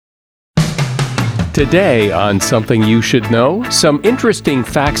Today on Something You Should Know, some interesting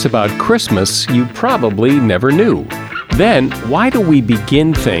facts about Christmas you probably never knew. Then, why do we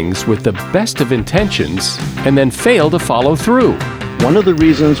begin things with the best of intentions and then fail to follow through? One of the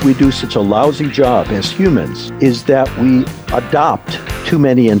reasons we do such a lousy job as humans is that we adopt too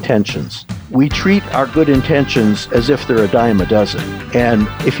many intentions. We treat our good intentions as if they're a dime a dozen. And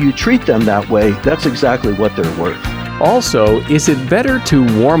if you treat them that way, that's exactly what they're worth. Also, is it better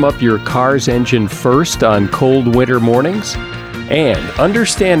to warm up your car's engine first on cold winter mornings? And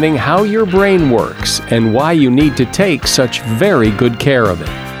understanding how your brain works and why you need to take such very good care of it.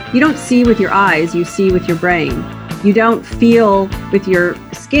 You don't see with your eyes, you see with your brain. You don't feel with your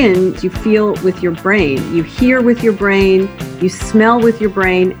skin, you feel with your brain. You hear with your brain, you smell with your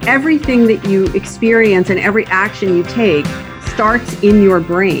brain. Everything that you experience and every action you take starts in your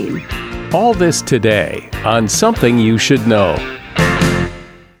brain. All this today on Something You Should Know.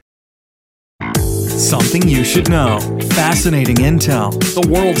 Something you should know. Fascinating intel, the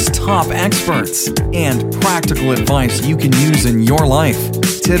world's top experts, and practical advice you can use in your life.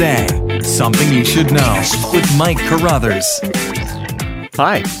 Today, Something You Should Know with Mike Carruthers.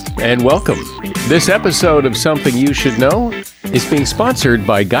 Hi, and welcome. This episode of Something You Should Know is being sponsored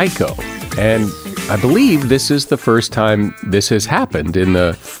by Geico, and I believe this is the first time this has happened in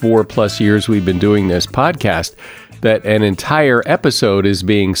the 4+ years we've been doing this podcast, that an entire episode is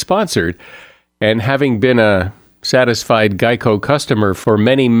being sponsored. And having been a satisfied Geico customer for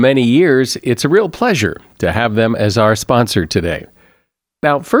many, many years, it's a real pleasure to have them as our sponsor today.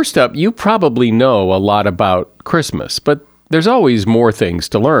 Now, first up, you probably know a lot about Christmas, but there's always more things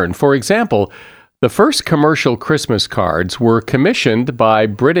to learn. For example, the first commercial Christmas cards were commissioned by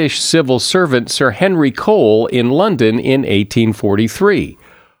British civil servant Sir Henry Cole in London in 1843.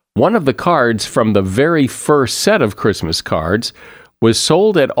 One of the cards from the very first set of Christmas cards was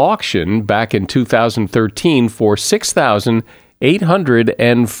sold at auction back in 2013 for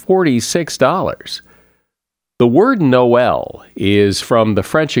 $6,846. The word Noël is from the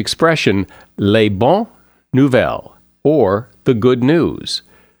French expression les bonnes nouvelles, or the good news.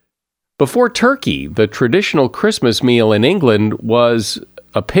 Before turkey, the traditional Christmas meal in England was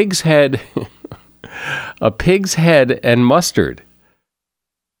a pig's head, and mustard.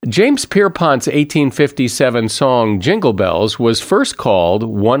 James Pierpont's 1857 song Jingle Bells was first called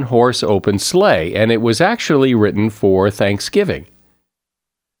One Horse Open Sleigh, and it was actually written for Thanksgiving.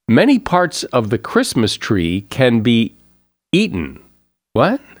 Many parts of the Christmas tree can be eaten.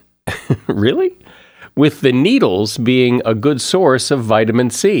 What? Really? With the needles being a good source of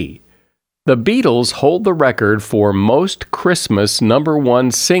vitamin C. The Beatles hold the record for most Christmas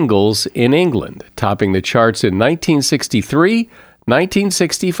 #1 singles in England, topping the charts in 1963,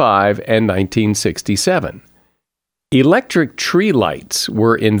 1965, and 1967. Electric tree lights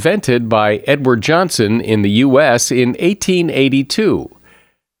were invented by Edward Johnson in the U.S. in 1882.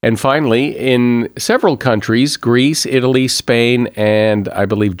 And finally, in several countries, Greece, Italy, Spain, and I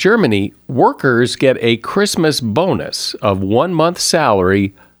believe Germany, workers get a Christmas bonus of 1 month's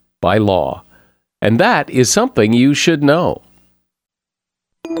salary by law. And that is something you should know.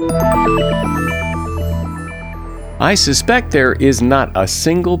 I suspect there is not a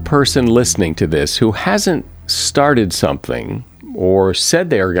single person listening to this who hasn't started something, or said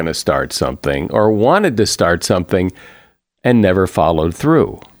they were going to start something, or wanted to start something, and never followed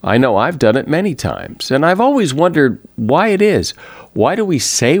through. I know I've done it many times, and I've always wondered why it is. Why do we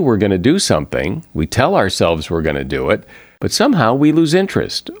say we're going to do something, we tell ourselves we're going to do it, but somehow we lose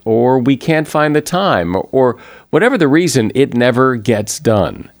interest, or we can't find the time, or whatever the reason, it never gets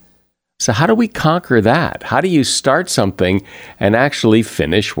done. So how do we conquer that? How do you start something and actually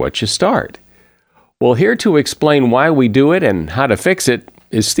finish what you start? Well, here to explain why we do it and how to fix it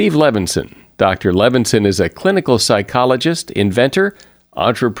is Steve Levinson. Dr. Levinson is a clinical psychologist, inventor,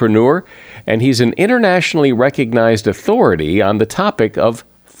 entrepreneur, and he's an internationally recognized authority on the topic of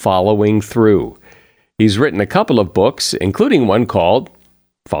following through. He's written a couple of books, including one called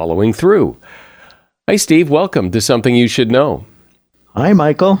Following Through. Hi, Steve. Welcome to Something You Should Know. Hi,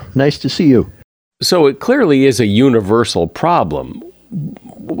 Michael. Nice to see you. So it clearly is a universal problem.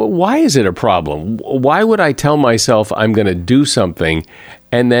 Why is it a problem? Why would I tell myself I'm going to do something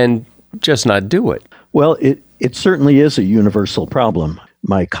and then just not do it? Well, it certainly is a universal problem.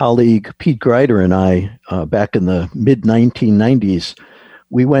 My colleague Pete Greider and I, back in the mid-1990s,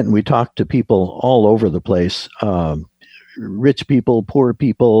 we went and we talked to people all over the place, rich people, poor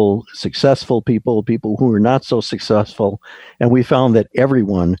people, successful people, people who were not so successful, and we found that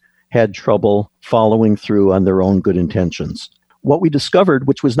everyone had trouble following through on their own good intentions. What we discovered,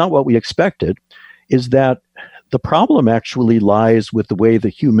 which was not what we expected, is that The problem actually lies with the way the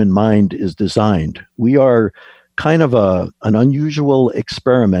human mind is designed. We are kind of an unusual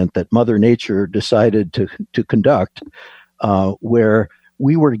experiment that Mother Nature decided to conduct, where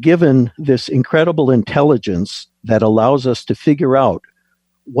we were given this incredible intelligence that allows us to figure out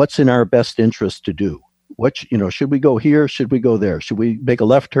what's in our best interest to do. Should we go here? Should we go there? Should we make a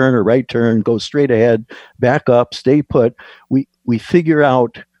left turn or right turn, go straight ahead, back up, stay put? We figure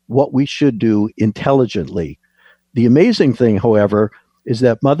out what we should do intelligently. The amazing thing, however, is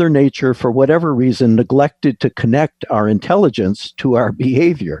that Mother Nature, for whatever reason, neglected to connect our intelligence to our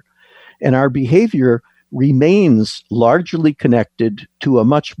behavior. And our behavior remains largely connected to a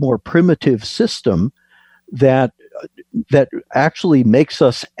much more primitive system that actually makes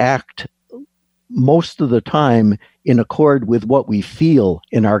us act most of the time in accord with what we feel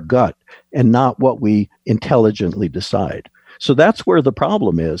in our gut and not what we intelligently decide. So that's where the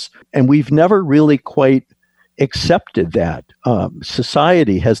problem is. And we've never really quite accepted that.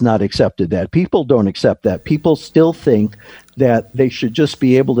 Society has not accepted that. People don't accept that. People still think that they should just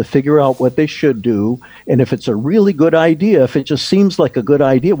be able to figure out what they should do. And if it's a really good idea, if it just seems like a good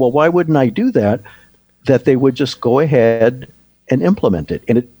idea, well, why wouldn't I do that? That they would just go ahead and implement it.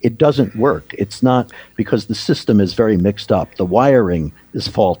 And it doesn't work. It's not, because the system is very mixed up. The wiring is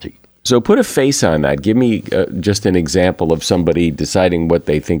faulty. So put a face on that. Give me just an example of somebody deciding what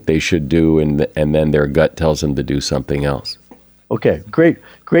they think they should do, and then their gut tells them to do something else. Okay, great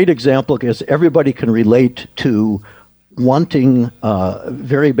example, because everybody can relate to wanting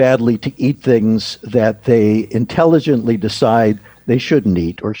very badly to eat things that they intelligently decide they shouldn't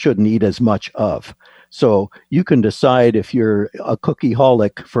eat or shouldn't eat as much of. So you can decide, if you're a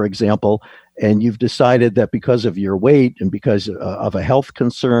cookie-holic, for example, and you've decided that because of your weight and because of a health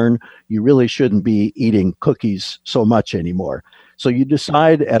concern, you really shouldn't be eating cookies so much anymore. So you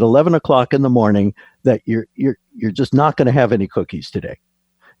decide at 11 o'clock in the morning that you're just not going to have any cookies today.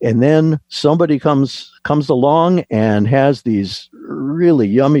 And then somebody comes along and has these really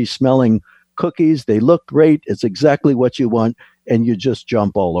yummy smelling cookies. They look great. It's exactly what you want. And you just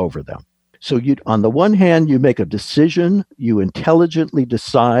jump all over them. So on the one hand, you make a decision, you intelligently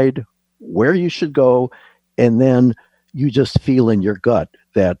decide where you should go, and then you just feel in your gut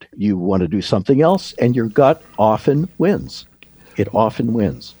that you want to do something else, and your gut often wins. It often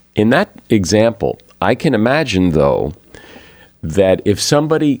wins. In that example, I can imagine, though, that if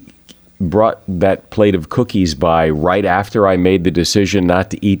somebody brought that plate of cookies by right after I made the decision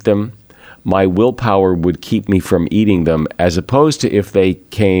not to eat them, my willpower would keep me from eating them, as opposed to if they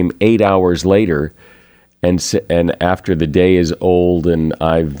came 8 hours later and after the day is old and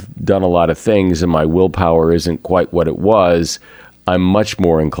I've done a lot of things and my willpower isn't quite what it was, I'm much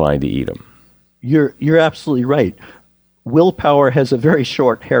more inclined to eat them. You're absolutely right. Willpower has a very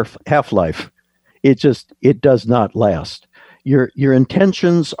short half-life. It does not last. Your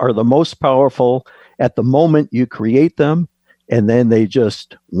intentions are the most powerful at the moment you create them, and then they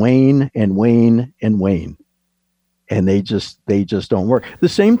just wane and wane and wane. And they just don't work. The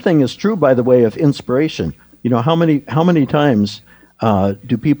same thing is true, by the way, of inspiration. How many times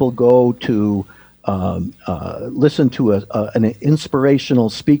do people go to listen to an inspirational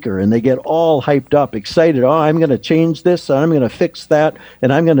speaker, and they get all hyped up, excited? Oh, I'm going to change this, and I'm going to fix that,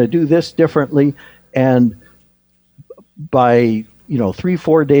 and I'm going to do this differently. And by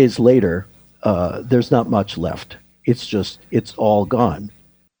 3-4 days later, there's not much left. It's all gone.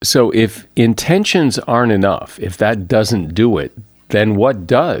 So if intentions aren't enough, if that doesn't do it, then what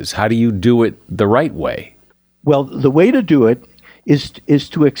does? How do you do it the right way? Well, the way to do it is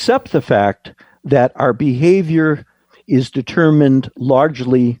to accept the fact that our behavior is determined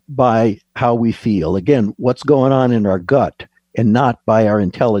largely by how we feel. Again, what's going on in our gut, and not by our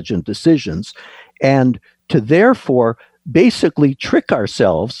intelligent decisions. And to therefore basically trick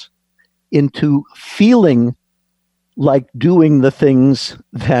ourselves into feeling like doing the things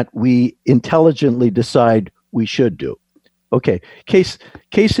that we intelligently decide we should do. Okay, case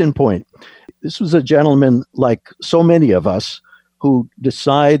in point. This was a gentleman, like so many of us, who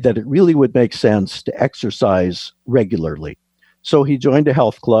decide that it really would make sense to exercise regularly. So he joined a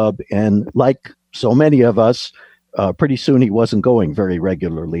health club, and like so many of us, pretty soon he wasn't going very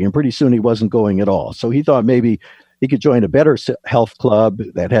regularly, and pretty soon he wasn't going at all. So he thought maybe he could join a better health club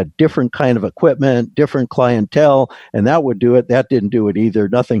that had different kind of equipment, different clientele, and that would do it. That didn't do it either.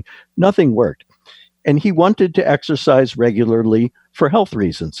 Nothing worked. And he wanted to exercise regularly for health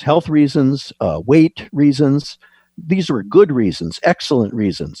reasons, weight reasons. These were good reasons, excellent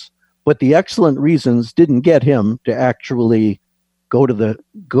reasons. But the excellent reasons didn't get him to actually go to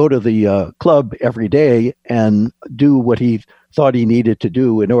the club every day and do what he thought he needed to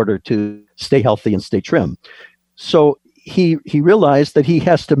do in order to stay healthy and stay trim. So he realized that he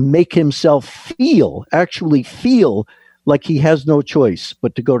has to make himself actually feel like he has no choice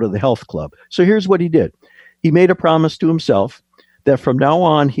but to go to the health club. So here's what he did. He made a promise to himself that from now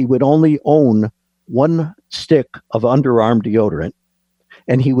on, he would only own one stick of underarm deodorant,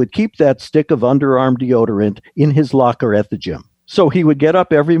 and he would keep that stick of underarm deodorant in his locker at the gym. So he would get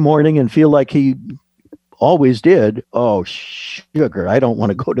up every morning and feel like he always did. Oh, sugar, I don't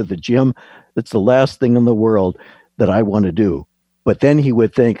want to go to the gym. That's the last thing in the world that I want to do. But then he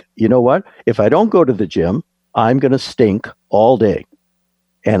would think, you know what? If I don't go to the gym, I'm going to stink all day.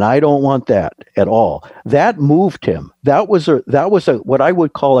 And I don't want that at all. That moved him. That was a what I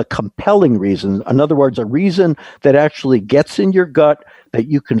would call a compelling reason. In other words, a reason that actually gets in your gut, that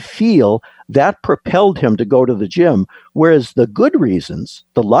you can feel. That propelled him to go to the gym. Whereas the good reasons,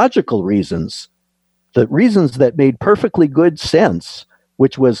 the logical reasons, the reasons that made perfectly good sense,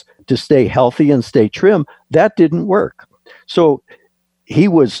 which was to stay healthy and stay trim, that didn't work. So he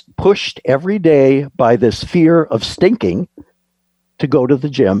was pushed every day by this fear of stinking to go to the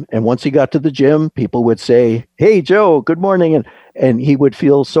gym. And once he got to the gym, people would say, "Hey, Joe, good morning." And he would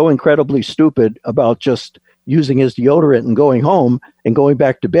feel so incredibly stupid about just using his deodorant and going home and going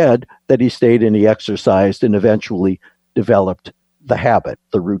back to bed that he stayed and he exercised and eventually developed the habit,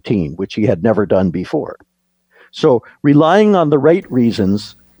 the routine, which he had never done before. So relying on the right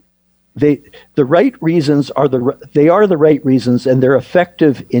reasons, the right reasons are the right reasons, and they're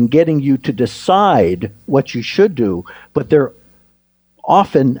effective in getting you to decide what you should do, but they're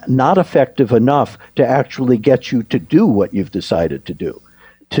often not effective enough to actually get you to do what you've decided to do.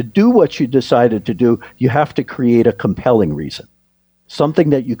 To do what you decided to do, you have to create a compelling reason,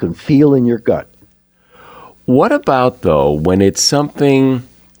 something that you can feel in your gut. What about, though, when it's something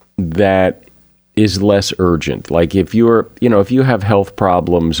that is less urgent? Like if if you have health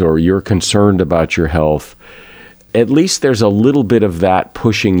problems or you're concerned about your health, at least there's a little bit of that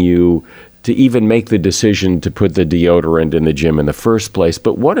pushing you to even make the decision to put the deodorant in the gym in the first place.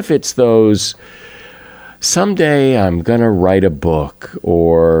 But what if it's those, someday I'm going to write a book,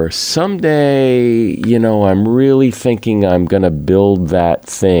 or someday, I'm really thinking I'm going to build that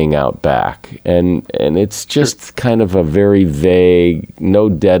thing out back. And it's just kind of a very vague, no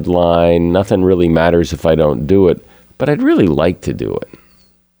deadline, nothing really matters if I don't do it, but I'd really like to do it.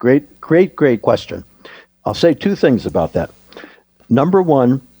 Great question. I'll say two things about that. Number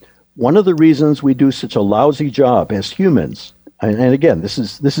one of the reasons we do such a lousy job as humans, and again, this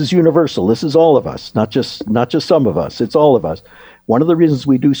is universal. This is all of us, not just some of us. It's all of us. One of the reasons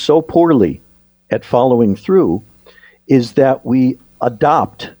we do so poorly at following through is that we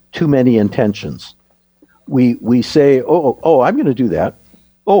adopt too many intentions. We say, oh, I'm going to do that.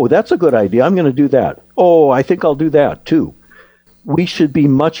 Oh, that's a good idea. I'm going to do that. Oh, I think I'll do that too. We should be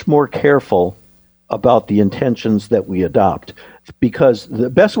much more careful about the intentions that we adopt, because the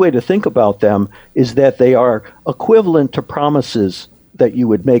best way to think about them is that they are equivalent to promises that you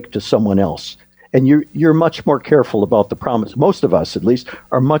would make to someone else. And you're much more careful about the promise. Most of us, at least,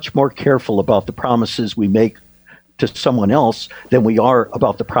 are much more careful about the promises we make to someone else than we are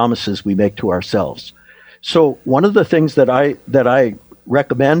about the promises we make to ourselves. So one of the things that I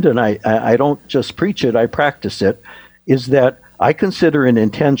recommend, and I don't just preach it, I practice it, is that I consider an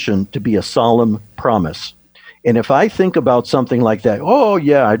intention to be a solemn promise. And if I think about something like that, oh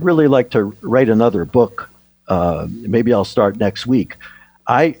yeah, I'd really like to write another book. Maybe I'll start next week.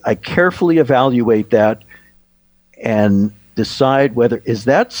 I carefully evaluate that and decide whether, is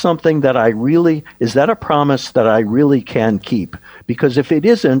that something that is that a promise that I really can keep? Because if it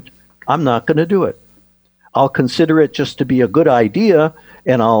isn't, I'm not going to do it. I'll consider it just to be a good idea,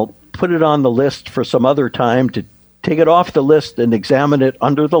 and I'll put it on the list for some other time to take it off the list and examine it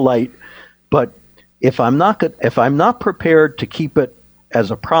under the light. But if I'm not prepared to keep it as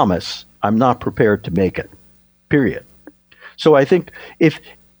a promise, I'm not prepared to make it, period. So I think if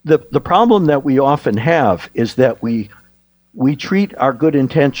the problem that we often have is that we treat our good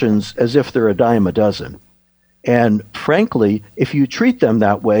intentions as if they're a dime a dozen. And frankly, if you treat them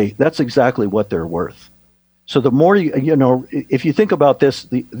that way, that's exactly what they're worth. So the more, if you think about this,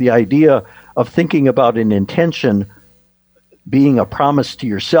 the idea of thinking about an intention being a promise to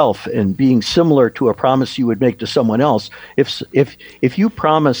yourself and being similar to a promise you would make to someone else. If you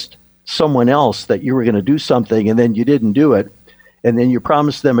promised someone else that you were going to do something and then you didn't do it, and then you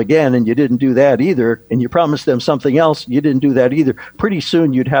promised them again and you didn't do that either, and you promised them something else, you didn't do that either, pretty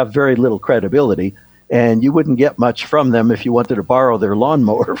soon you'd have very little credibility and you wouldn't get much from them if you wanted to borrow their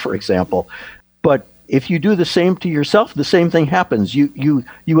lawnmower, for example. But if you do the same to yourself, the same thing happens. You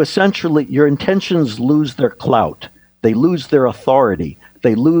essentially, your intentions lose their clout. They lose their authority.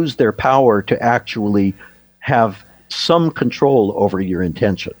 They lose their power to actually have some control over your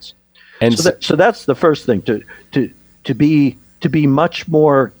intentions. And so that's the first thing, to be much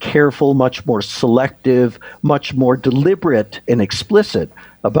more careful, much more selective, much more deliberate and explicit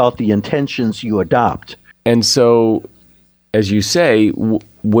about the intentions you adopt. And so, as you say,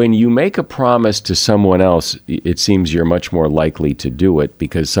 when you make a promise to someone else, it seems you're much more likely to do it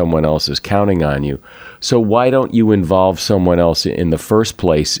because someone else is counting on you. So why don't you involve someone else in the first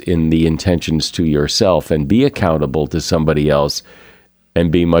place in the intentions to yourself and be accountable to somebody else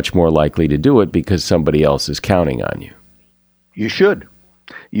and be much more likely to do it because somebody else is counting on you? You should.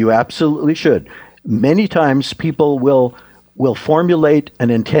 You absolutely should. Many times people will formulate an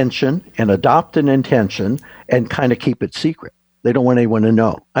intention and adopt an intention and kind of keep it secret. They don't want anyone to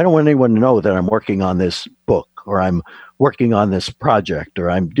know. I don't want anyone to know that I'm working on this book, or I'm working on this project,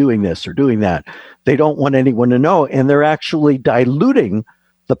 or I'm doing this or doing that. They don't want anyone to know, and they're actually diluting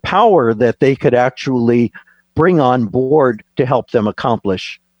the power that they could actually bring on board to help them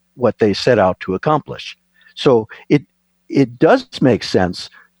accomplish what they set out to accomplish. So it does make sense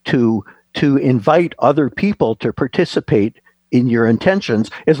to invite other people to participate in your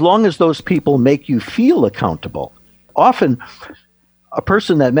intentions, as long as those people make you feel accountable. Often, a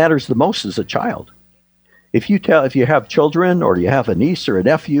person that matters the most is a child. If you have children, or you have a niece or a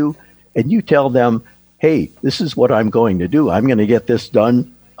nephew, and you tell them, hey, this is what I'm going to do. I'm going to get this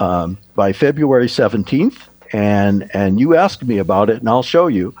done by February 17th, and you ask me about it, and I'll show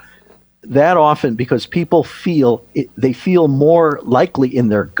you. That often, because people feel more likely in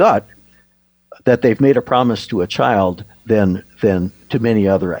their gut that they've made a promise to a child than to many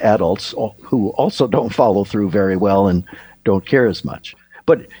other adults who also don't follow through very well and don't care as much.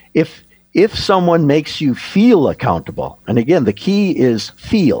 But if someone makes you feel accountable, and again, the key is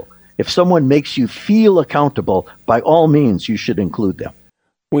feel. If someone makes you feel accountable, by all means, you should include them.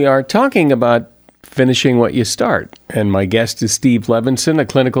 We are talking about finishing what you start. And my guest is Steve Levinson, a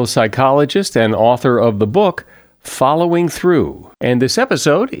clinical psychologist and author of the book, Following Through. And this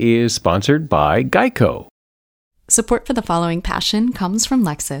episode is sponsored by Geico. Support for the following passion comes from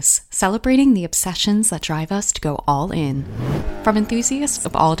Lexus, celebrating the obsessions that drive us to go all in. From enthusiasts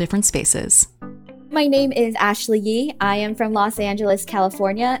of all different spaces. My name is Ashley Yee. I am from Los Angeles,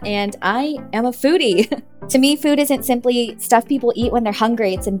 California, and I am a foodie. To me, food isn't simply stuff people eat when they're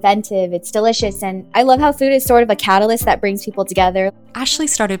hungry. It's inventive, it's delicious, and I love how food is sort of a catalyst that brings people together. Ashley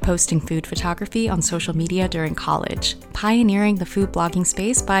started posting food photography on social media during college, pioneering the food blogging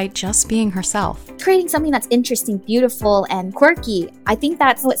space by just being herself. Creating something that's interesting, beautiful, and quirky, I think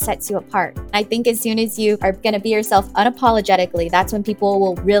that's what sets you apart. I think as soon as you are going to be yourself unapologetically, that's when people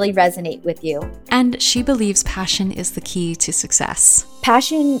will really resonate with you. And she believes passion is the key to success.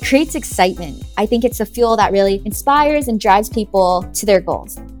 Passion creates excitement. I think it's the fuel that really inspires and drives people to their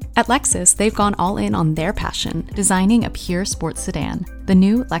goals. At Lexus, they've gone all in on their passion, designing a pure sports sedan, the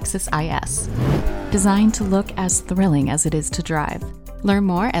new Lexus IS. Designed to look as thrilling as it is to drive. Learn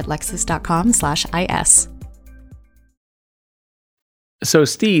more at lexus.com/IS. So,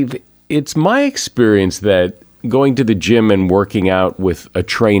 Steve, it's my experience that going to the gym and working out with a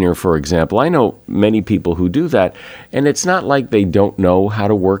trainer, for example, I know many people who do that, and it's not like they don't know how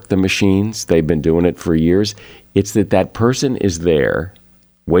to work the machines. They've been doing it for years. It's that person is there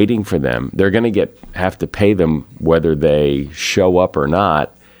waiting for them. They're going to have to pay them whether they show up or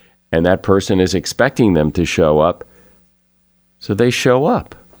not, and that person is expecting them to show up, so they show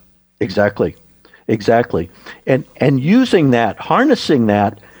up. Exactly. And using that, harnessing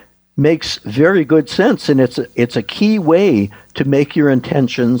that, makes very good sense, and it's a key way to make your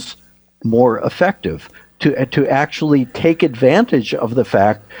intentions more effective, to actually take advantage of the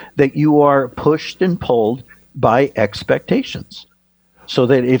fact that you are pushed and pulled by expectations. So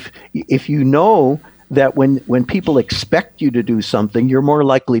that if you know that when people expect you to do something, you're more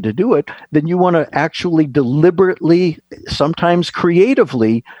likely to do it, then you want to actually deliberately, sometimes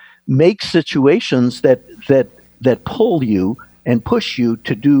creatively, make situations that pull you and push you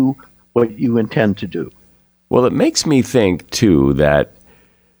to do what you intend to do. Well, it makes me think, too, that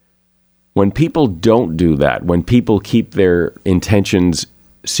when people don't do that, when people keep their intentions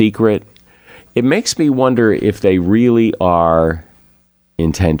secret, it makes me wonder if they really are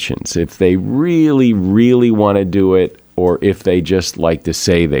intentions, if they really, really want to do it, or if they just like to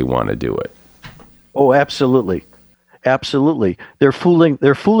say they want to do it. Oh, absolutely. Absolutely. They're fooling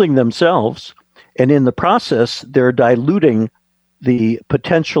themselves, and in the process, they're diluting the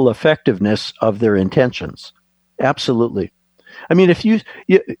potential effectiveness of their intentions. Absolutely. I mean,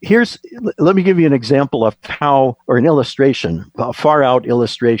 let me give you an example of how, or an illustration, a far out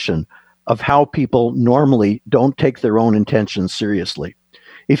illustration of how people normally don't take their own intentions seriously.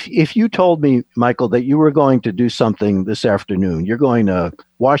 If you told me, Michael, that you were going to do something this afternoon, you're going to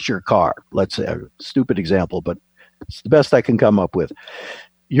wash your car, let's say, a stupid example, but it's the best I can come up with.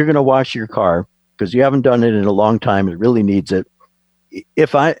 You're going to wash your car because you haven't done it in a long time. It really needs it.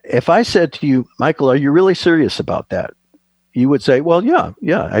 If I said to you, Michael, are you really serious about that? You would say, well, yeah,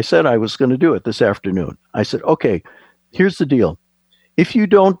 I said I was going to do it this afternoon. I said, okay, here's the deal. If you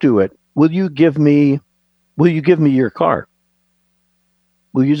don't do it, will you give me your car?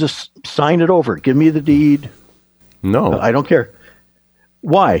 Will you just sign it over? Give me the deed? No. I don't care.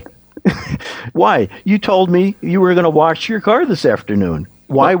 Why? Why? You told me you were going to wash your car this afternoon.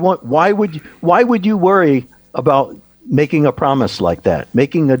 Why would you worry about making a promise like that,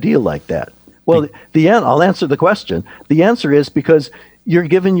 making a deal like that? Well, I'll answer the question. The answer is because you're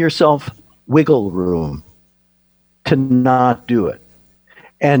giving yourself wiggle room to not do it.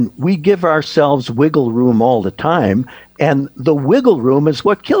 And we give ourselves wiggle room all the time. And the wiggle room is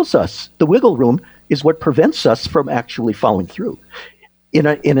what kills us. The wiggle room is what prevents us from actually following through. In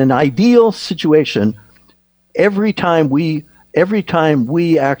an ideal situation, every time we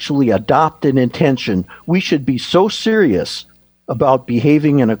actually adopt an intention, we should be so serious about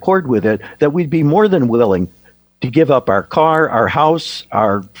behaving in accord with it that we'd be more than willing to give up our car, our house,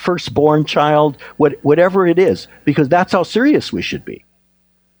 our firstborn child, whatever it is, because that's how serious we should be.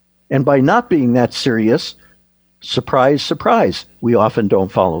 And by not being that serious, surprise, surprise, we often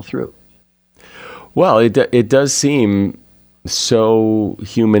don't follow through. Well, it does seem so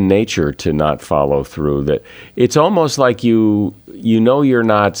human nature to not follow through, that it's almost like you know you're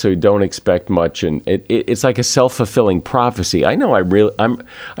not, so you don't expect much, and it's like a self-fulfilling prophecy. I know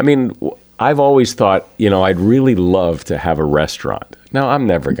I've always thought, I'd really love to have a restaurant. Now, I'm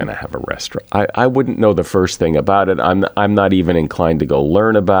never going to have a restaurant. I wouldn't know the first thing about it. I'm not even inclined to go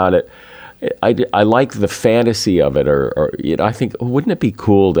learn about it. I like the fantasy of it, or I think, wouldn't it be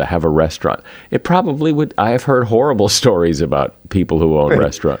cool to have a restaurant? It probably would. I have heard horrible stories about people who own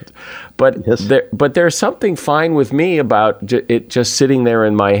restaurants, but yes. There's something fine with me about it just sitting there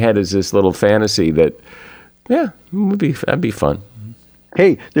in my head as this little fantasy that, that'd be fun.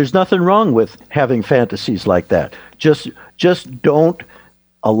 Hey, there's nothing wrong with having fantasies like that. Just don't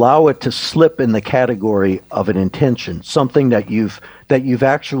allow it to slip in the category of an intention, something that you've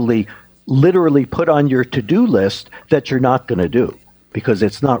actually literally put on your to-do list that you're not going to do, because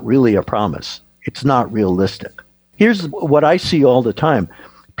it's not really a promise. It's not realistic. Here's what I see all the time.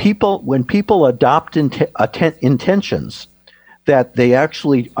 When people adopt intentions that they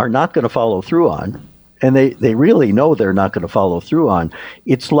actually are not going to follow through on, and they really know they're not going to follow through on,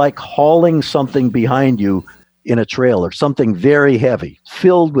 it's like hauling something behind you in a trailer, something very heavy,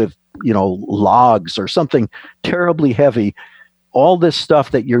 filled with, logs or something terribly heavy, all this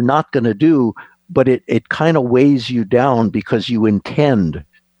stuff that you're not going to do, but it kind of weighs you down because you intend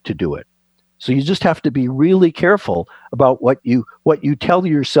to do it. So you just have to be really careful about what you tell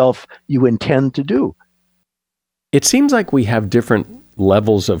yourself you intend to do. It seems like we have different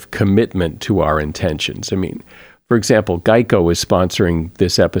levels of commitment to our intentions. I mean, for example, Geico is sponsoring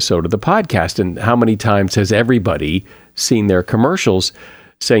this episode of the podcast, and how many times has everybody seen their commercials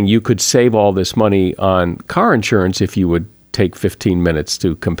saying you could save all this money on car insurance if you would take 15 minutes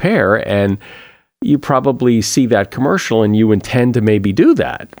to compare? And you probably see that commercial and you intend to maybe do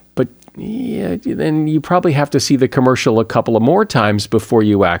that. But then you probably have to see the commercial a couple of more times before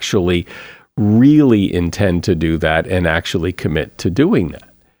you actually really intend to do that and actually commit to doing that.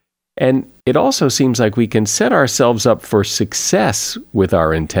 And it also seems like we can set ourselves up for success with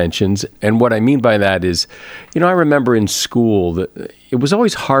our intentions. And what I mean by that is, I remember in school that it was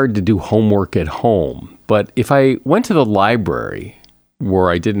always hard to do homework at home. But if I went to the library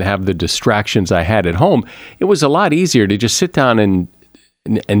where I didn't have the distractions I had at home, it was a lot easier to just sit down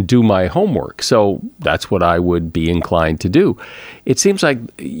and do my homework. So that's what I would be inclined to do. It seems like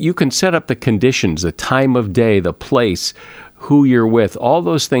you can set up the conditions, the time of day, the place, who you're with. All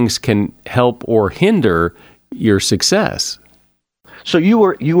those things can help or hinder your success. So you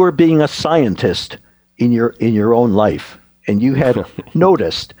were being a scientist in your own life, and you had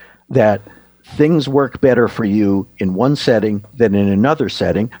noticed that things work better for you in one setting than in another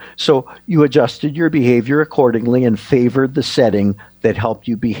setting. So you adjusted your behavior accordingly and favored the setting that helped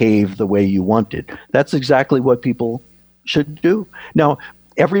you behave the way you wanted. That's exactly what people should do. Now,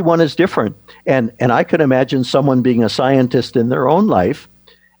 everyone is different. And I could imagine someone being a scientist in their own life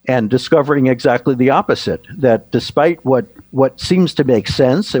and discovering exactly the opposite, that despite what seems to make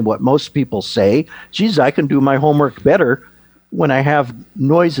sense and what most people say, geez, I can do my homework better when I have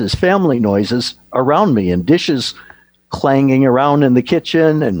noises, family noises around me, and dishes clanging around in the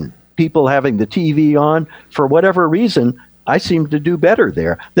kitchen and people having the TV on. For whatever reason, I seem to do better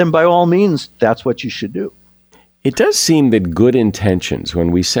there, then by all means, that's what you should do. It does seem that good intentions,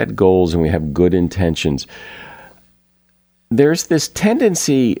 when we set goals and we have good intentions, there's this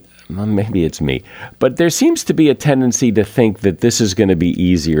tendency, well, maybe it's me, but there seems to be a tendency to think that this is going to be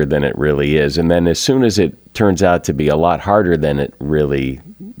easier than it really is. And then as soon as it turns out to be a lot harder than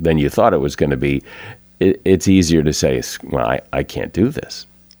you thought it was going to be, it's easier to say, well, I can't do this.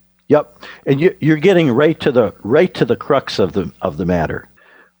 Yep. And you're getting right to the crux of the matter.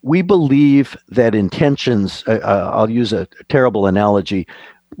 We believe that intentions, I'll use a terrible analogy.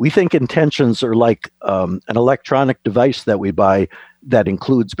 We think intentions are like an electronic device that we buy that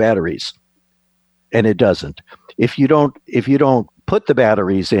includes batteries, and it doesn't. If you don't put the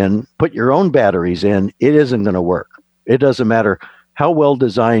batteries in, put your own batteries in, it isn't going to work. It doesn't matter how well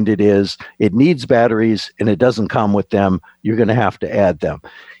designed it is. It needs batteries, and it doesn't come with them. You're going to have to add them.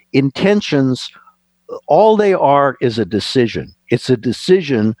 Intentions, all they are is a decision. It's a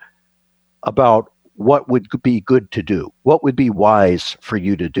decision about what would be good to do, what would be wise for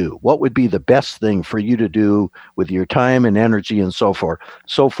you to do, what would be the best thing for you to do with your time and energy and so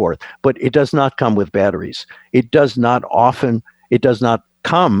forth. But it does not come with batteries. It does not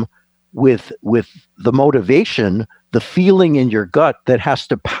come with the motivation, the feeling in your gut that has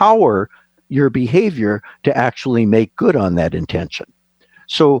to power your behavior to actually make good on that intention.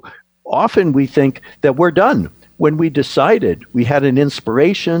 So often we think that we're done. When we decided, we had an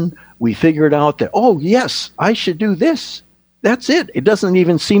inspiration, we figured out that, oh, yes, I should do this. That's it. It doesn't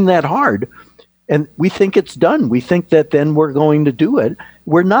even seem that hard. And we think it's done. We think that then we're going to do it.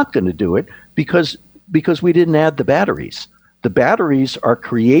 We're not going to do it because we didn't add the batteries. The batteries are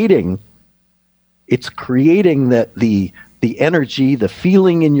creating the energy, the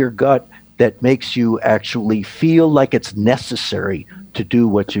feeling in your gut that makes you actually feel like it's necessary to do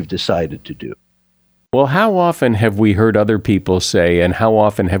what you've decided to do. Well, how often have we heard other people say, and how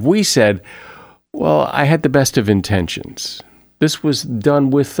often have we said, well, I had the best of intentions. This was done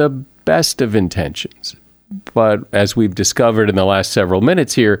with the best of intentions. But as we've discovered in the last several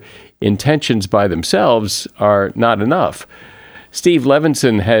minutes here, intentions by themselves are not enough. Steve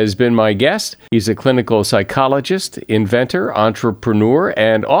Levinson has been my guest. He's a clinical psychologist, inventor, entrepreneur,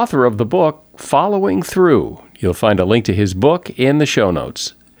 and author of the book, Following Through. You'll find a link to his book in the show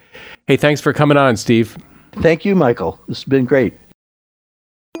notes. Hey, thanks for coming on, Steve. Thank you, Michael. This has been great.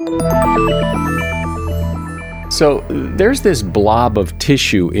 So there's this blob of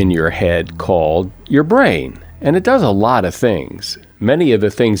tissue in your head called your brain, and it does a lot of things. Many of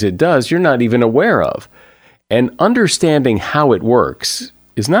the things it does you're not even aware of. And understanding how it works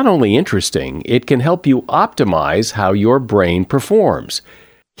is not only interesting, it can help you optimize how your brain performs.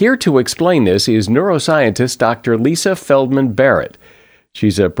 Here to explain this is neuroscientist Dr. Lisa Feldman Barrett.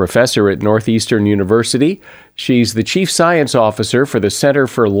 She's a professor at Northeastern University. She's the chief science officer for the Center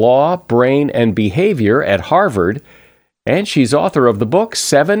for Law, Brain, and Behavior at Harvard, and she's author of the book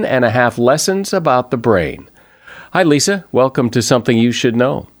 7.5 Lessons About the Brain. Hi, Lisa. Welcome to Something You Should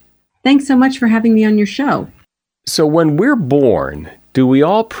Know. Thanks so much for having me on your show. So when we're born, do we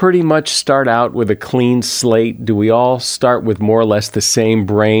all pretty much start out with a clean slate? Do we all start with more or less the same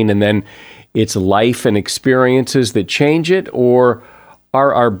brain, and then it's life and experiences that change it? Or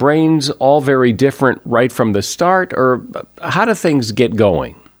are our brains all very different right from the start? Or how do things get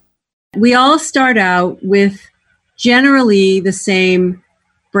going? We all start out with generally the same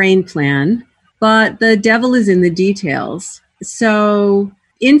brain plan, but the devil is in the details. So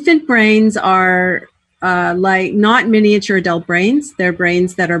infant brains are like not miniature adult brains. They're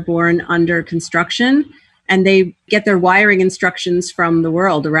brains that are born under construction, and they get their wiring instructions from the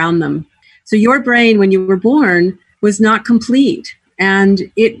world around them. So your brain, when you were born, was not complete,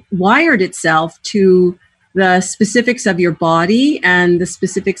 and it wired itself to the specifics of your body and the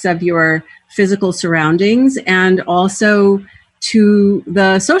specifics of your physical surroundings, and also to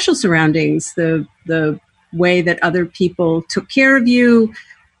the social surroundings, the way that other people took care of you,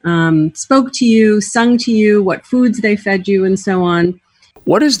 spoke to you, sung to you, what foods they fed you, and so on.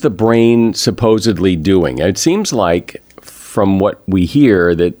 What is the brain supposedly doing? It seems like, from what we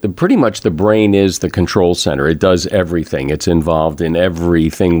hear, that pretty much the brain is the control center. It does everything. It's involved in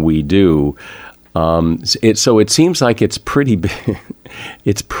everything we do. So it seems like it's pretty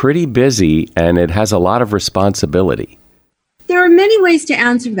busy, and it has a lot of responsibility. There are many ways to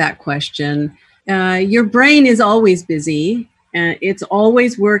answer that question. Your brain is always busy. It's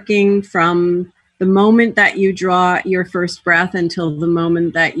always working from the moment that you draw your first breath until the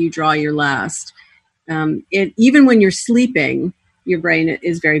moment that you draw your last. Even when you're sleeping, your brain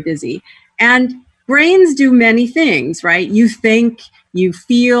is very busy. And brains do many things, right? You think, you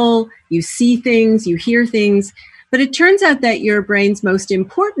feel, you see things, you hear things. But it turns out that your brain's most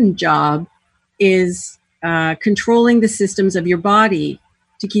important job is controlling the systems of your body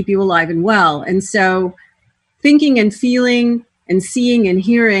to keep you alive and well. And so thinking and feeling and seeing and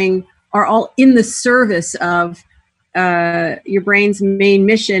hearing are all in the service of your brain's main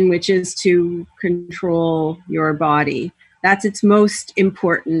mission, which is to control your body. That's its most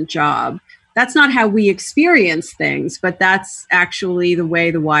important job. That's not how we experience things, but that's actually the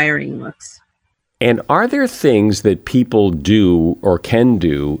way the wiring looks. And are there things that people do or can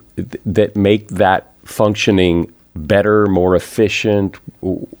do that make that functioning better, more efficient,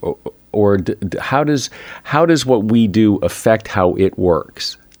 or how does what we do affect how it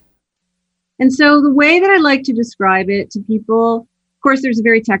works? And so the way that I like to describe it to people, of course, there's a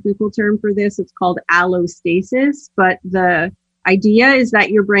very technical term for this. It's called allostasis, but the idea is that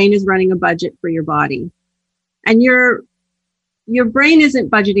your brain is running a budget for your body. And your brain isn't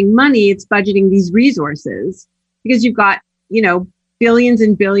budgeting money, it's budgeting these resources because you've got, billions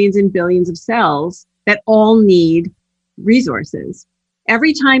and billions and billions of cells that all need resources.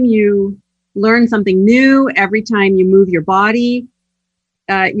 Every time you learn something new, every time you move your body,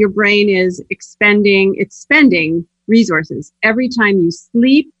 your brain is spending resources. Every time you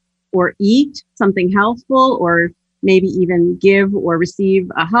sleep or eat something healthful, or maybe even give or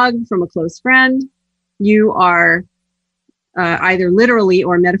receive a hug from a close friend, you are either literally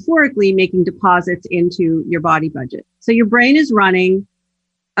or metaphorically making deposits into your body budget. So your brain is running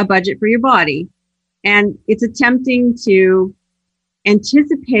a budget for your body, and it's attempting to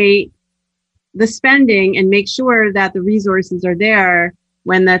anticipate the spending and make sure that the resources are there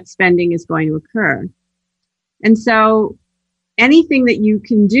when that spending is going to occur. And so anything that you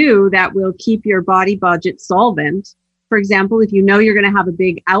can do that will keep your body budget solvent, for example, if you know you're going to have a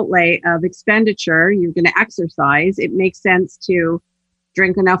big outlay of expenditure, you're going to exercise, it makes sense to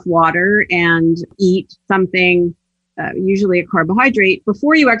drink enough water and eat something, usually a carbohydrate,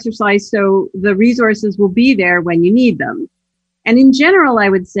 before you exercise, so the resources will be there when you need them. And in general, I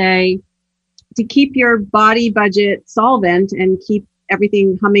would say to keep your body budget solvent and keep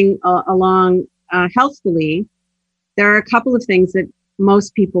everything humming along healthfully, there are a couple of things that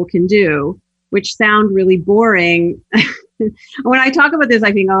most people can do, which sound really boring. When I talk about this,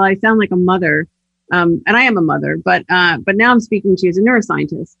 I think, I sound like a mother. And I am a mother, but now I'm speaking to you as a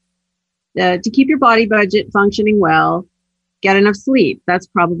neuroscientist. To keep your body budget functioning well, get enough sleep. That's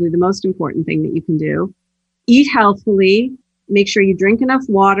probably the most important thing that you can do. Eat healthfully. Make sure you drink enough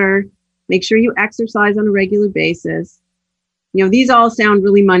water. Make sure you exercise on a regular basis. These all sound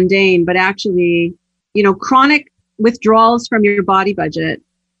really mundane, but actually, chronic withdrawals from your body budget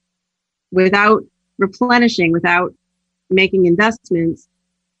without replenishing, without making investments,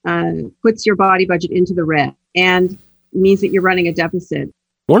 puts your body budget into the red and means that you're running a deficit.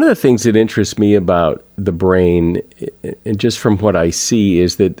 One of the things that interests me about the brain, and just from what I see,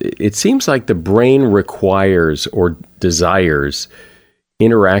 is that it seems like the brain requires or desires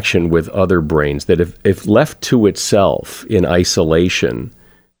interaction with other brains, that if left to itself in isolation,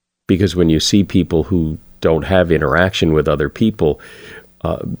 because when you see people who don't have interaction with other people,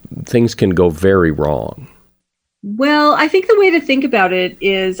 things can go very wrong. Well, I think the way to think about it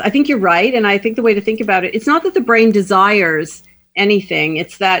is, I think you're right. And I think the way to think about it, it's not that the brain desires anything.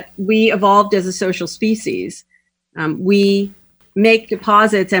 It's that we evolved as a social species. We make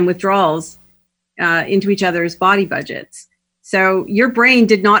deposits and withdrawals into each other's body budgets. So your brain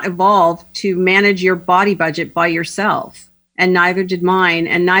did not evolve to manage your body budget by yourself, and neither did mine,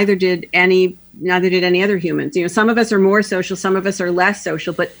 and neither did any other humans. Some of us are more social, some of us are less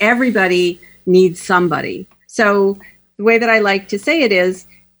social, but everybody needs somebody. So the way that I like to say it is,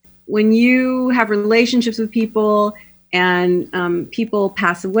 when you have relationships with people and people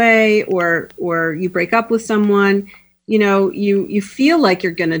pass away, or you break up with someone, you feel like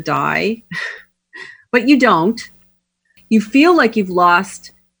you're going to die, but you don't. You feel like you've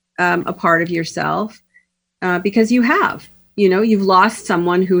lost a part of yourself because you have. You've lost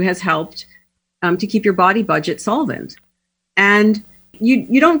someone who has helped to keep your body budget solvent. And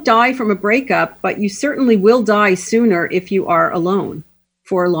you don't die from a breakup, but you certainly will die sooner if you are alone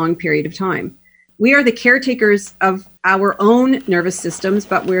for a long period of time. We are the caretakers of our own nervous systems,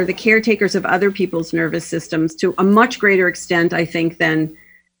 but we're the caretakers of other people's nervous systems to a much greater extent, I think, than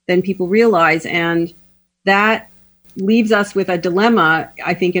people realize. And that leaves us with a dilemma,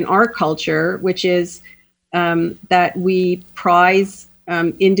 I think, in our culture, which is that we prize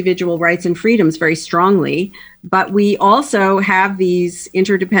individual rights and freedoms very strongly, but we also have these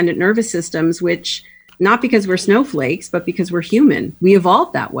interdependent nervous systems, which, not because we're snowflakes, but because we're human. We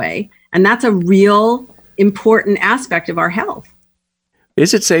evolved that way. And that's a real important aspect of our health.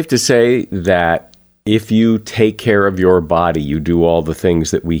 Is it safe to say that if you take care of your body, you do all the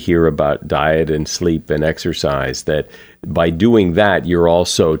things that we hear about diet and sleep and exercise, that by doing that, you're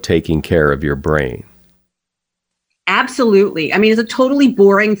also taking care of your brain. Absolutely. I mean, it's a totally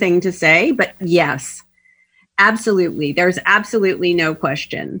boring thing to say, but yes, absolutely. There's absolutely no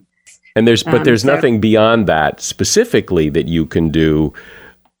question. And there's nothing beyond that specifically that you can do,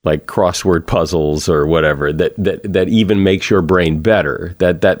 like crossword puzzles or whatever, that even makes your brain better.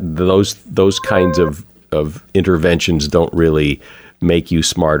 Those kinds of interventions don't really make you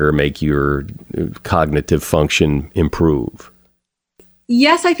smarter, make your cognitive function improve.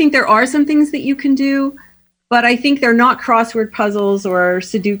 Yes, I think there are some things that you can do, but I think they're not crossword puzzles or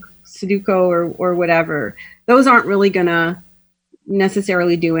Sudoku or whatever. Those aren't really going to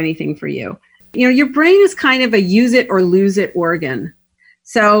necessarily do anything for you. You know, your brain is kind of a use it or lose it organ.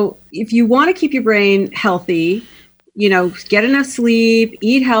 So if you want to keep your brain healthy, you know, get enough sleep,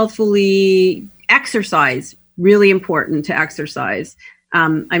 eat healthfully, exercise, really important to exercise. I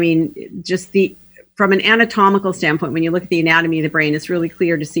mean, from an anatomical standpoint, when you look at the anatomy of the brain, it's really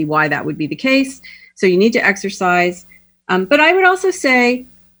clear to see why that would be the case. So you need to exercise. But I would also say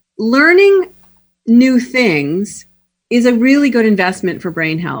learning new things is a really good investment for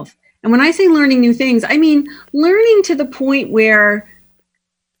brain health. And when I say learning new things, I mean learning to the point where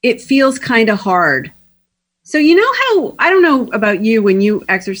it feels kind of hard. So you know how, I don't know about you when you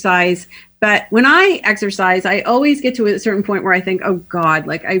exercise, but when I exercise, I always get to a certain point where I think, oh God,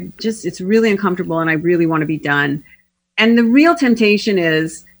 like it's really uncomfortable and I really want to be done. And the real temptation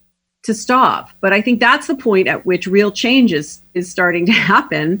is to stop. But I think that's the point at which real change is starting to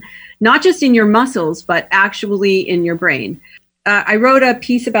happen, not just in your muscles, but actually in your brain. I wrote a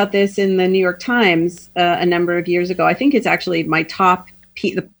piece about this in the New York Times a number of years ago. I think it's actually my top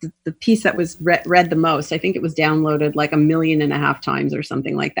piece, the piece that was read the most. I think it was downloaded like 1.5 million times or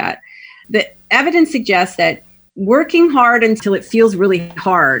something like that. The evidence suggests that working hard until it feels really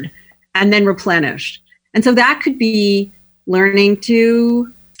hard and then replenished. And so that could be learning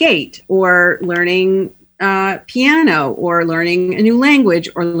to skate or learning piano or learning a new language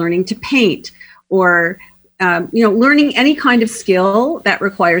or learning to paint or learning any kind of skill that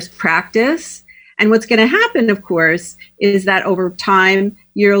requires practice. And what's going to happen, of course, is that over time,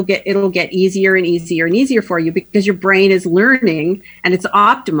 it'll get easier and easier and easier for you because your brain is learning and it's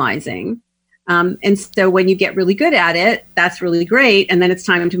optimizing. And so when you get really good at it, that's really great. And then it's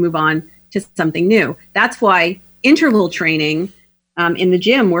time to move on to something new. That's why interval training in the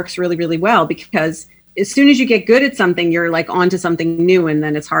gym works really, really well, because as soon as you get good at something, you're like on to something new and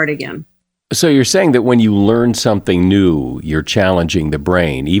then it's hard again. So you're saying that when you learn something new, you're challenging the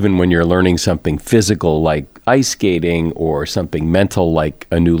brain, even when you're learning something physical like ice skating or something mental like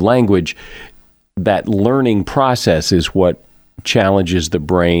a new language, that learning process is what challenges the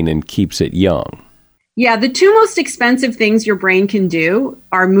brain and keeps it young. Yeah, the two most expensive things your brain can do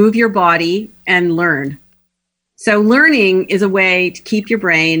are move your body and learn. So learning is a way to keep your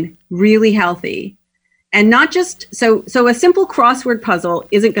brain really healthy. And not just, so a simple crossword puzzle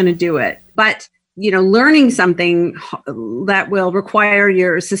isn't going to do it. But, learning something that will require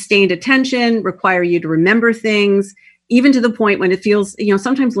your sustained attention, require you to remember things, even to the point when it feels,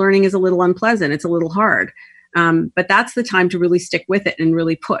 sometimes learning is a little unpleasant. It's a little hard. But that's the time to really stick with it and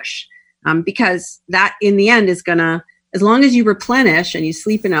really push. Because that in the end is going to, as long as you replenish and you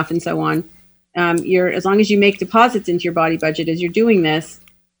sleep enough and so on, as long as you make deposits into your body budget as you're doing this,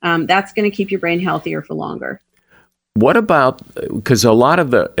 that's going to keep your brain healthier for longer. What about, because a lot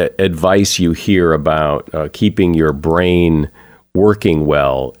of the advice you hear about keeping your brain working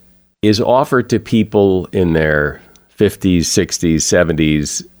well is offered to people in their 50s, 60s,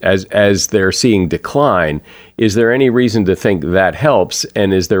 70s as they're seeing decline. Is there any reason to think that helps?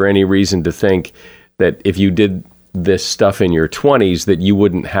 And is there any reason to think that if you did this stuff in your 20s, that you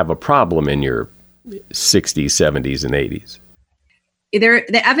wouldn't have a problem in your 60s, 70s, and 80s?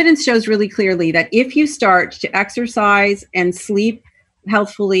 The evidence shows really clearly that if you start to exercise and sleep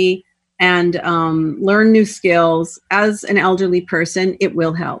healthfully and learn new skills as an elderly person, it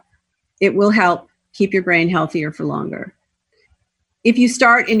will help. It will help keep your brain healthier for longer. If you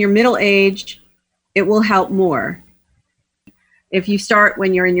start in your middle age, it will help more. If you start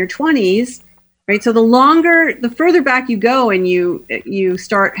when you're in your 20s, right? So the further back you go and you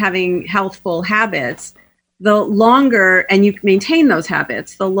start having healthful habits, the longer, and you maintain those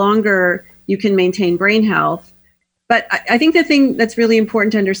habits, the longer you can maintain brain health. But I think the thing that's really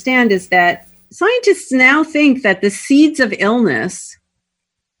important to understand is that scientists now think that the seeds of illness,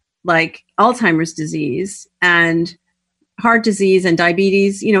 like Alzheimer's disease and heart disease and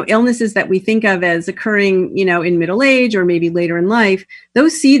diabetes, illnesses that we think of as occurring, in middle age or maybe later in life,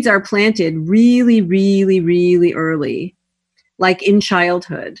 those seeds are planted really, really, really early, like in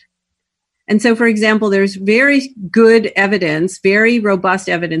childhood. And so, for example, there's very good evidence, very robust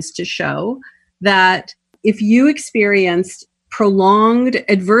evidence to show that if you experienced prolonged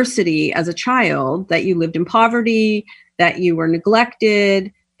adversity as a child, that you lived in poverty, that you were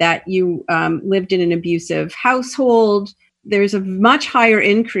neglected, that you lived in an abusive household, there's a much higher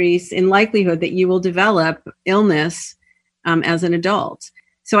increase in likelihood that you will develop illness as an adult.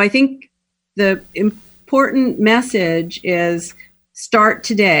 So I think the important message is start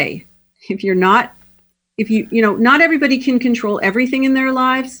today. Not everybody can control everything in their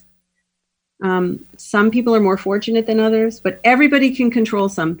lives. Some people are more fortunate than others, but everybody can control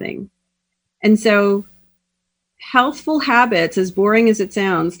something. And so healthful habits, as boring as it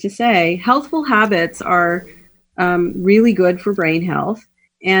sounds to say, healthful habits are really good for brain health.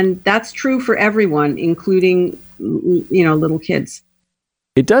 And that's true for everyone, including, little kids.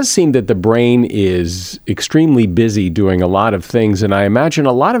 It does seem that the brain is extremely busy doing a lot of things. And I imagine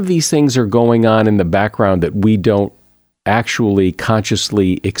a lot of these things are going on in the background that we don't actually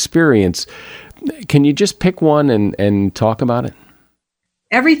consciously experience. Can you just pick one and talk about it?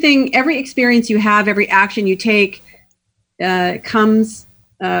 Every experience you have, every action you take comes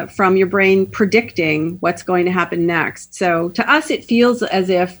from your brain predicting what's going to happen next. So to us, it feels as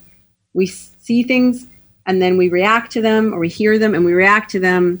if we see things and then we react to them, or we hear them and we react to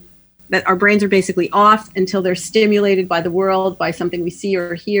them, that our brains are basically off until they're stimulated by the world, by something we see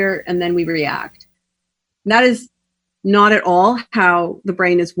or hear, and then we react. And that is not at all how the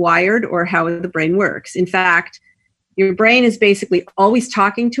brain is wired or how the brain works. In fact, your brain is basically always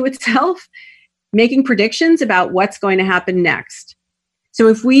talking to itself, making predictions about what's going to happen next. So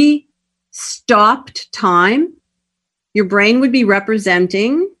if we stopped time, your brain would be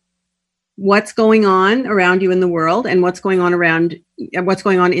representing what's going on around you in the world and what's going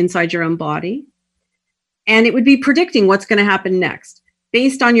on inside your own body. And it would be predicting what's going to happen next.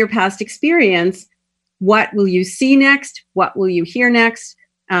 Based on your past experience, what will you see next? What will you hear next?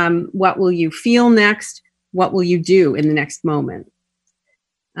 What will you feel next? What will you do in the next moment?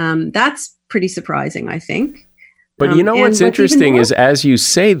 That's pretty surprising, I think. But what's interesting is, as you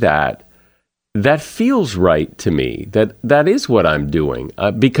say that feels right to me. That is what I'm doing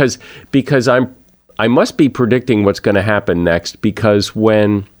because I must be predicting what's going to happen next, because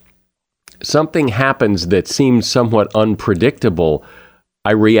when something happens that seems somewhat unpredictable,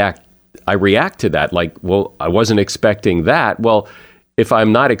 I react to that. Like, well, I wasn't expecting that. Well, if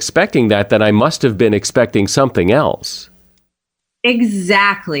I'm not expecting that, then I must have been expecting something else.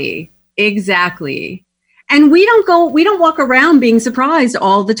 Exactly. And we don't walk around being surprised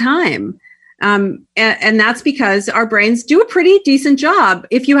all the time. And that's because our brains do a pretty decent job.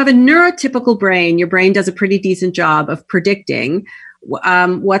 If you have a neurotypical brain, your brain does a pretty decent job of predicting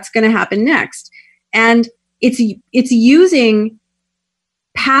what's going to happen next. And it's using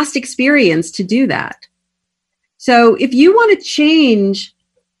past experience to do that. So if you want to change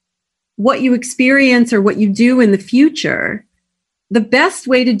what you experience or what you do in the future, the best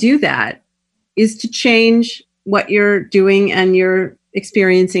way to do that is to change what you're doing and you're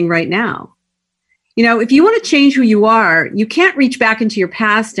experiencing right now. If you want to change who you are, you can't reach back into your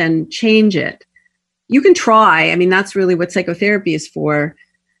past and change it. You can try. I mean, that's really what psychotherapy is for.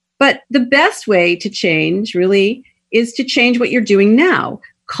 But the best way to change really is to change what you're doing now.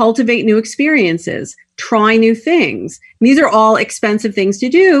 Cultivate new experiences, try new things. And these are all expensive things to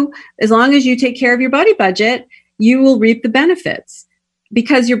do. As long as you take care of your body budget, you will reap the benefits,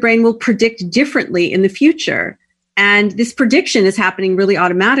 because your brain will predict differently in the future. And this prediction is happening really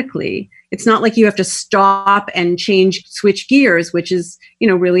automatically. It's not like you have to stop and switch gears, which is,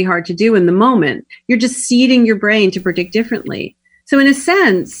 really hard to do in the moment. You're just seeding your brain to predict differently. So in a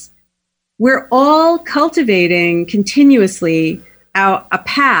sense, we're all cultivating continuously a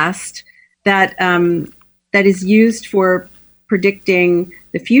past that is used for predicting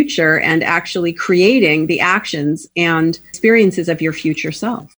the future and actually creating the actions and experiences of your future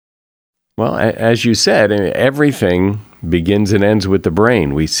self. Well, as you said, everything begins and ends with the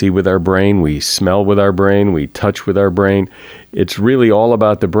brain. We see with our brain, we smell with our brain, we touch with our brain. It's really all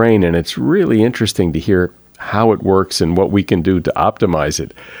about the brain, and it's really interesting to hear how it works and what we can do to optimize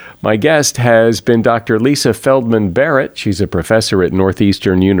it. My guest has been Dr. Lisa Feldman Barrett. She's a professor at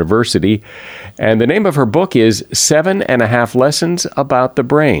Northeastern University, and the name of her book is 7.5 Lessons About the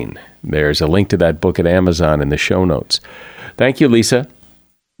Brain. There's a link to that book at Amazon in the show notes. Thank you, Lisa.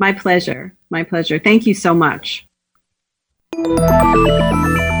 My pleasure. My pleasure. Thank you so much.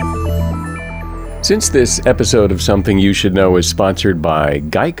 Since this episode of Something You Should Know is sponsored by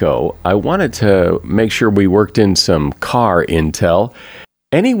Geico, I wanted to make sure we worked in some car intel.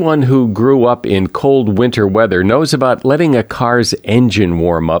 Anyone who grew up in cold winter weather knows about letting a car's engine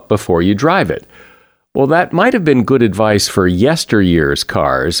warm up before you drive it. Well, that might have been good advice for yesteryear's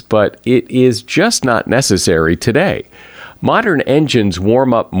cars, but it is just not necessary today. Modern engines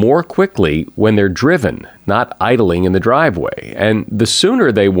warm up more quickly when they're driven, not idling in the driveway. And the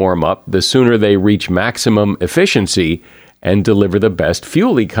sooner they warm up, the sooner they reach maximum efficiency and deliver the best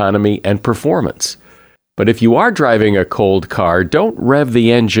fuel economy and performance. But if you are driving a cold car, don't rev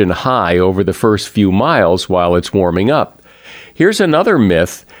the engine high over the first few miles while it's warming up. Here's another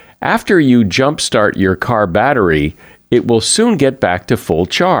myth. After you jumpstart your car battery, it will soon get back to full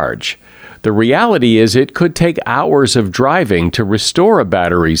charge. The reality is it could take hours of driving to restore a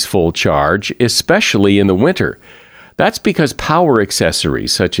battery's full charge, especially in the winter. That's because power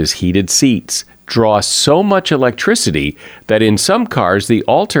accessories such as heated seats draw so much electricity that in some cars the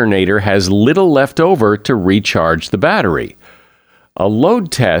alternator has little left over to recharge the battery. A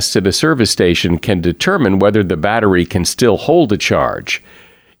load test at a service station can determine whether the battery can still hold a charge.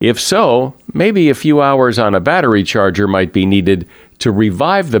 If so, maybe a few hours on a battery charger might be needed to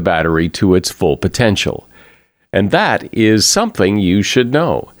revive the battery to its full potential. And that is something you should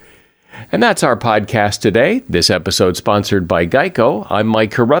know. And that's our podcast today. This episode sponsored by Geico. I'm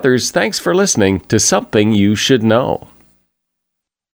Mike Carruthers. Thanks for listening to Something You Should Know.